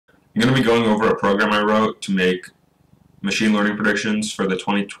I'm going to be going over a program I wrote to make machine learning predictions for the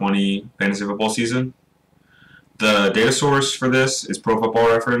 2020 fantasy football season. The data source for this is Pro Football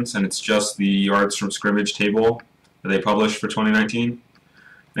Reference, and it's just the yards from scrimmage table that they published for 2019. And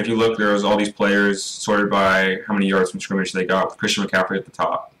if you look, there's all these players sorted by how many yards from scrimmage they got, with Christian McCaffrey at the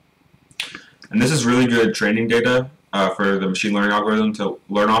top. And this is really good training data for the machine learning algorithm to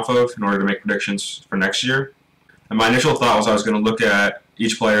learn off of in order to make predictions for next year. And my initial thought was I was going to look at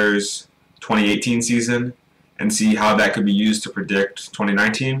each player's 2018 season and see how that could be used to predict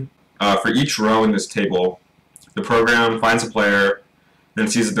 2019. For each row in this table, the program finds a player, then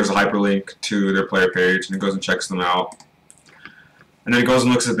sees that there's a hyperlink to their player page, and it goes and checks them out. And then it goes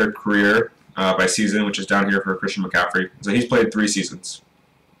and looks at their career by season, which is down here for Christian McCaffrey. So he's played 3 seasons.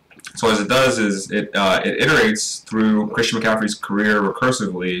 So as it does is it iterates through Christian McCaffrey's career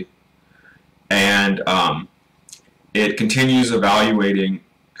recursively, and it continues evaluating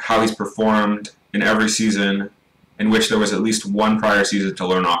how he's performed in every season in which there was at least one prior season to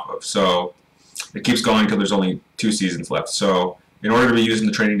learn off of. So it keeps going until there's only 2 seasons left. So in order to be using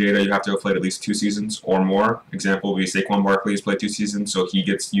the training data, you have to have played at least 2 seasons or more. Example would be Saquon Barkley has played 2 seasons, so he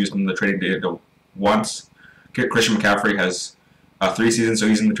gets used in the training data once. Christian McCaffrey has 3 seasons, so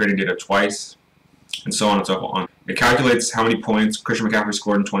he's in the training data twice, and so on and so on. It calculates how many points Christian McCaffrey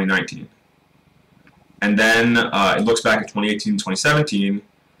scored in 2019. And then it looks back at 2018 and 2017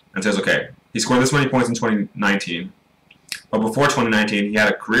 and says, okay, he scored this many points in 2019, but before 2019 he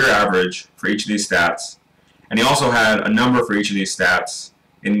had a career average for each of these stats, and he also had a number for each of these stats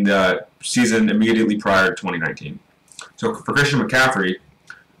in the season immediately prior to 2019. So for Christian McCaffrey,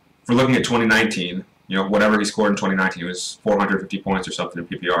 if we're looking at 2019, whatever he scored in 2019, it was 450 points or something in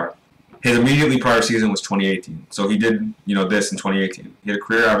PPR. His immediately prior season was 2018, so he did this in 2018. He had a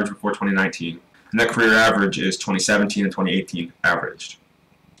career average before 2019, and that career average is 2017 and 2018 averaged.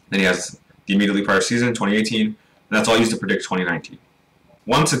 Then he has the immediately prior season, 2018, and that's all used to predict 2019.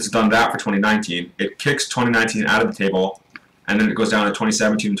 Once it's done that for 2019, it kicks 2019 out of the table, and then it goes down to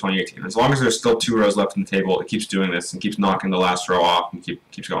 2017 and 2018. As long as there's still 2 rows left in the table, it keeps doing this and keeps knocking the last row off and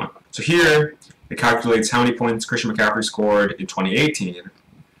keeps going. So here, it calculates how many points Christian McCaffrey scored in 2018,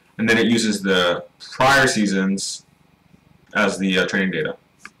 and then it uses the prior seasons as the training data.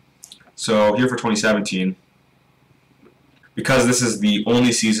 So here for 2017, because this is the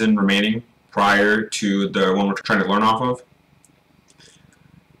only season remaining prior to the one we're trying to learn off of,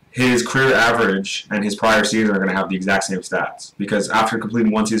 his career average and his prior season are going to have the exact same stats, because after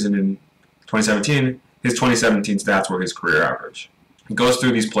completing 1 season in 2017, his 2017 stats were his career average. It goes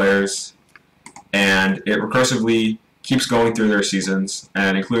through these players, and it recursively keeps going through their seasons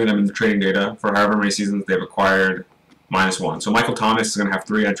and including them in the training data for however many seasons they've acquired -1. So Michael Thomas is going to have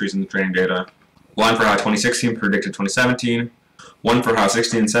 3 entries in the training data. 1 for how 2016 predicted 2017, 1 for how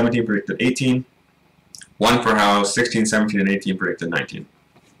 16 and 17 predicted 18, 1 for how 16, 17, and 18 predicted 19.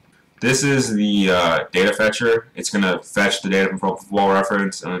 This is the data fetcher. It's going to fetch the data from Pro Football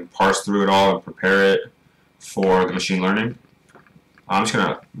Reference and then parse through it all and prepare it for the machine learning. I'm just going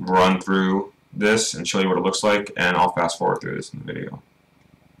to run through this and show you what it looks like, and I'll fast forward through this in the video.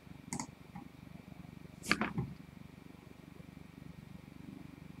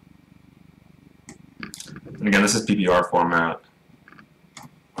 And again, this is PPR format.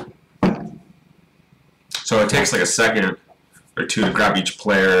 So it takes like a second or 2 to grab each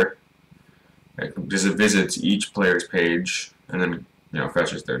player. It visits each player's page and then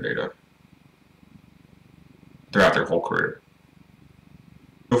fetches their data throughout their whole career.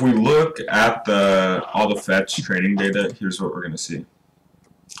 If we look at all the fetch training data, here's what we're going to see.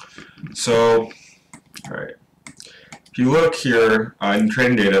 So, all right, if you look here in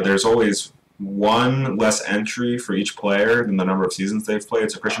training data, there's always 1 less entry for each player than the number of seasons they've played.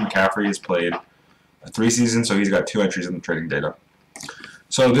 So Christian McCaffrey has played 3 seasons, so he's got 2 entries in the training data.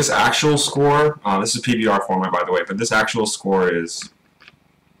 So this actual score, this is PPR format by the way, but this actual score is,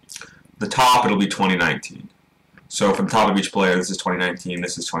 the top it'll be 2019. So for the top of each player, this is 2019,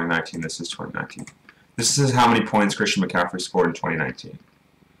 this is 2019, this is 2019. This is how many points Christian McCaffrey scored in 2019.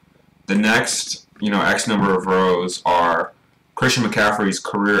 The next, X number of rows are Christian McCaffrey's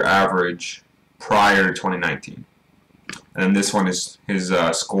career average prior to 2019. And then this one is his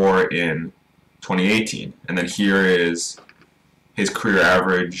score in 2018. And then here is his career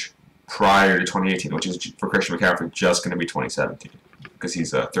average prior to 2018, which is for Christian McCaffrey just going to be 2017 because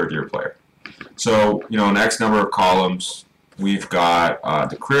he's a 3rd-year player. So, in X number of columns, we've got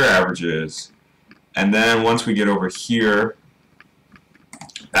the career averages, and then once we get over here,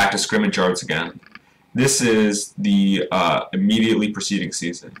 back to scrimmage yards again, this is the immediately preceding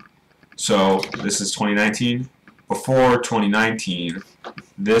season. So this is 2019. Before 2019,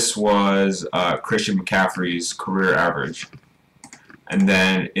 this was Christian McCaffrey's career average. And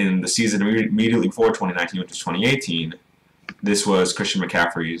then in the season immediately before 2019, which is 2018, this was Christian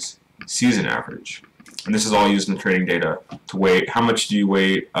McCaffrey's season average. And this is all used in the trading data to weight how much do you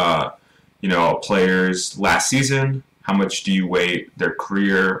weight a player's last season, how much do you weight their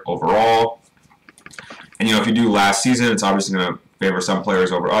career overall. And if you do last season, it's obviously going to favor some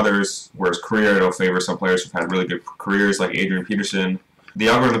players over others, whereas career, it'll favor some players who've had really good careers like Adrian Peterson. The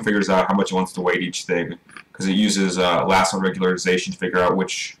algorithm figures out how much it wants to weight each thing because it uses lasso regularization to figure out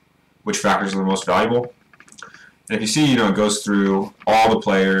which factors are the most valuable. And if you see, it goes through all the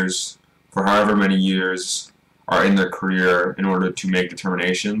players for however many years are in their career in order to make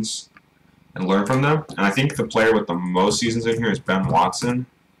determinations and learn from them. And I think the player with the most seasons in here is Ben Watson.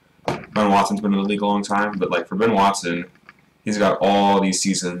 Ben Watson's been in the league a long time, but for Ben Watson, he's got all these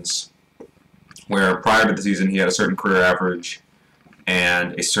seasons where prior to the season he had a certain career average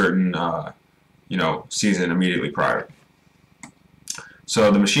and a certain season immediately prior.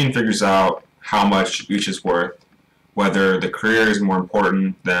 So the machine figures out how much each is worth, whether the career is more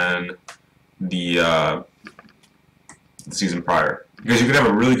important than the season prior. Because you could have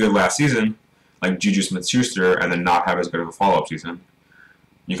a really good last season, like Juju Smith-Schuster, and then not have as good of a follow-up season.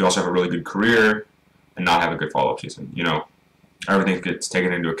 You could also have a really good career and not have a good follow-up season. Everything gets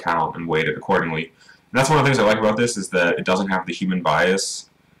taken into account and weighted accordingly. And that's one of the things I like about this is that it doesn't have the human bias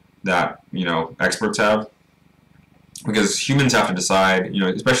that experts have, because humans have to decide,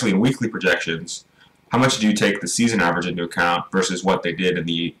 especially in weekly projections, how much do you take the season average into account versus what they did in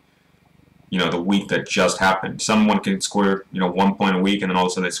the the week that just happened. Someone can score 1 point a week and then all of a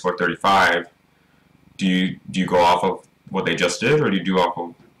sudden they score 35. Do you go off of what they just did, or do you do off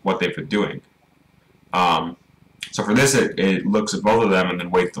of what they've been doing? So for this, it looks at both of them and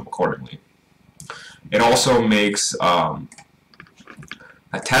then weights them accordingly. It also makes a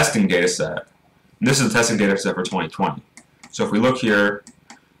testing data set. And this is a testing data set for 2020. So if we look here,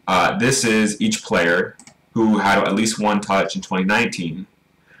 this is each player who had at least one touch in 2019.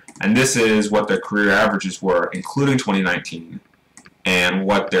 And this is what their career averages were, including 2019, and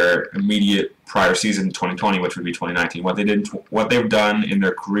what their immediate prior season, 2020, which would be 2019, what they've done in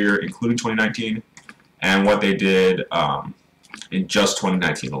their career, including 2019, and what they did in just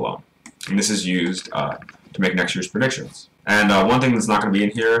 2019 alone. And this is used to make next year's predictions. And one thing that's not going to be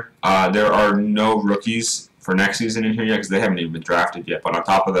in here, there are no rookies for next season in here yet because they haven't even been drafted yet. But on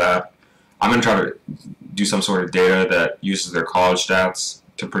top of that, I'm going to try to do some sort of data that uses their college stats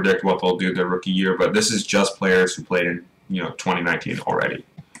to predict what they'll do their rookie year. But this is just players who played in 2019 already.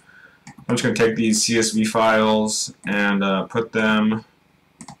 I'm just going to take these CSV files and put them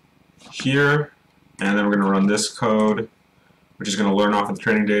here. And then we're going to run this code, which is going to learn off of the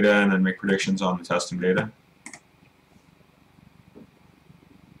training data and then make predictions on the testing data.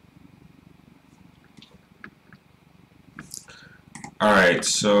 Alright,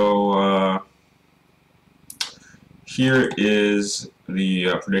 so here is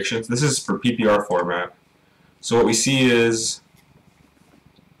the predictions. This is for PPR format. So what we see is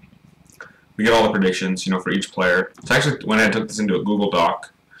we get all the predictions, for each player. So actually, when I took this into a Google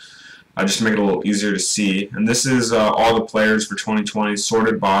Doc, just to make it a little easier to see. And this is all the players for 2020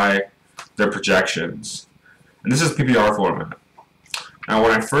 sorted by their projections. And this is PPR format. Now,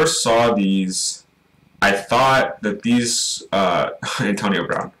 when I first saw these, I thought that these Antonio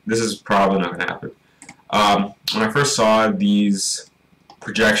Brown. This is probably not going to happen. When I first saw these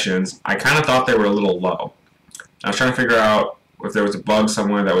projections, I kind of thought they were a little low. I was trying to figure out if there was a bug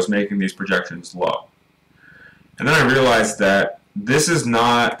somewhere that was making these projections low. And then I realized that this is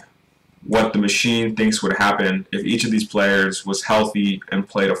not what the machine thinks would happen if each of these players was healthy and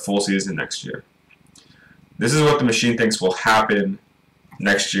played a full season next year. This is what the machine thinks will happen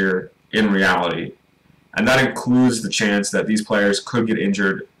next year in reality. And that includes the chance that these players could get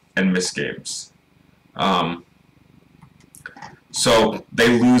injured and miss games. So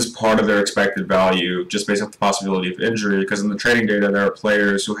they lose part of their expected value just based off the possibility of injury, because in the trading data there are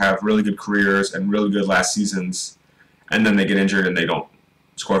players who have really good careers and really good last seasons, and then they get injured and they don't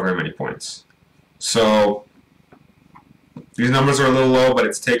score very many points. So these numbers are a little low, but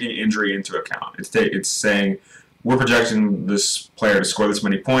it's taking injury into account. It's saying we're projecting this player to score this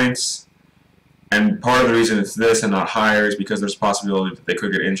many points, and part of the reason it's this and not higher is because there's a possibility that they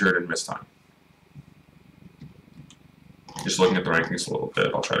could get injured and miss time. Just looking at the rankings a little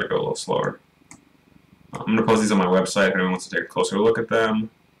bit, I'll try to go a little slower. I'm going to post these on my website if anyone wants to take a closer look at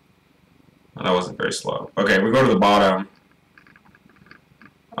them. Oh, that wasn't very slow. Okay, we go to the bottom.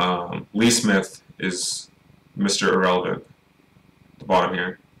 Lee Smith is Mr. Irrelevant at the bottom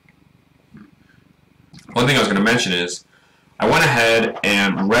here. One thing I was going to mention is I went ahead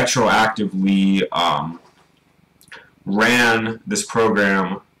and retroactively ran this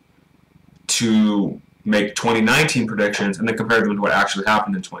program to make 2019 predictions and then compared them to what actually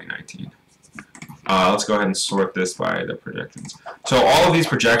happened in 2019. Let's go ahead and sort this by the projections. So all of these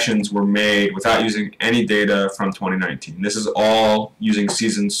projections were made without using any data from 2019. This is all using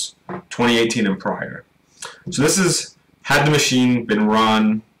seasons 2018 and prior. So this is, had the machine been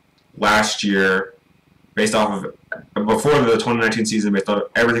run last year based off of, before the 2019 season, based off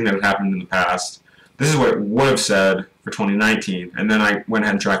everything that had happened in the past, this is what it would have said for 2019, and then I went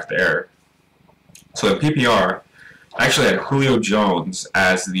ahead and tracked the error. So the PPR, I actually had Julio Jones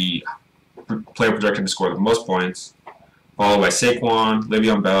as the player projected to score the most points, followed by Saquon,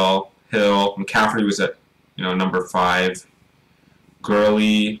 Le'Veon Bell, Hill, McCaffrey was at number 5,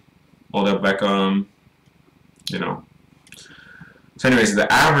 Gurley, Odell Beckham, So anyways, the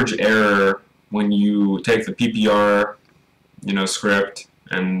average error when you take the PPR, script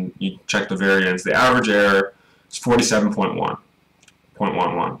and you check the variance, the average error is 47.11.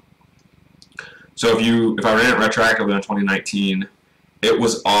 So if I ran it retroactively on 2019, it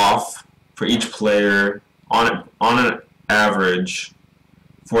was off for each player on an average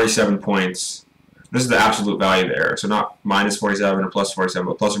 47 points. This is the absolute value of the error, so not minus 47 or plus 47,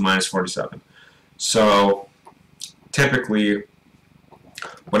 but plus or minus 47. So typically,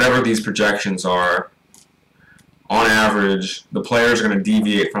 whatever these projections are, on average, the players are going to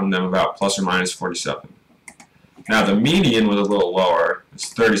deviate from them about plus or minus 47. Now the median was a little lower,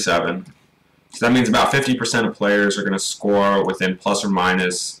 it's 37. So that means about 50% of players are going to score within plus or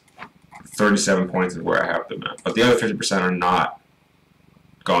minus 37 points is where I have them at. But the other 50% are not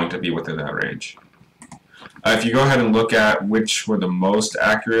going to be within that range. If you go ahead and look at which were the most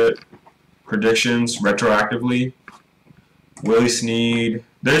accurate predictions retroactively, Willie Snead,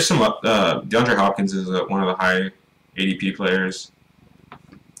 there's some, DeAndre Hopkins is one of the high ADP players.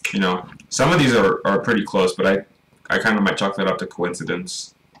 Some of these are pretty close, but I kind of might chalk that up to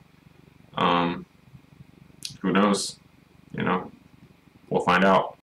coincidence. Who knows? We'll find out.